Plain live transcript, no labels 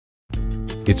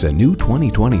It's a new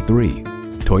 2023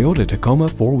 Toyota Tacoma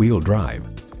 4-wheel drive.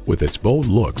 With its bold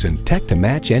looks and tech to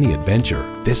match any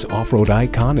adventure, this off-road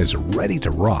icon is ready to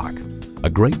rock.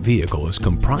 A great vehicle is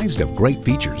comprised of great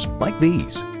features like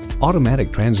these: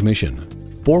 automatic transmission,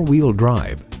 4-wheel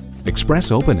drive, express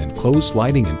open and closed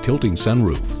sliding and tilting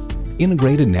sunroof,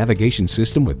 integrated navigation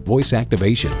system with voice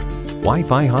activation,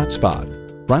 Wi-Fi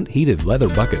hotspot, front heated leather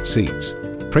bucket seats,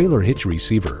 trailer hitch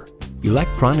receiver,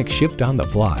 electronic shift on the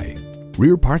fly,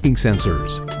 rear parking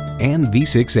sensors, and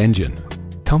V6 engine.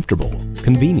 Comfortable,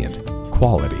 convenient,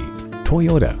 quality.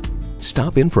 Toyota.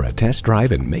 Stop in for a test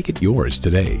drive and make it yours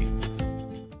today.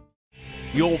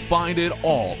 You'll find it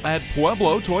all at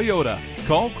Pueblo Toyota.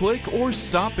 Call, click, or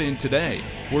stop in today.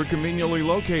 We're conveniently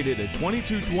located at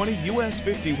 2220 US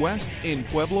 50 West in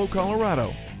Pueblo,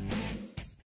 Colorado.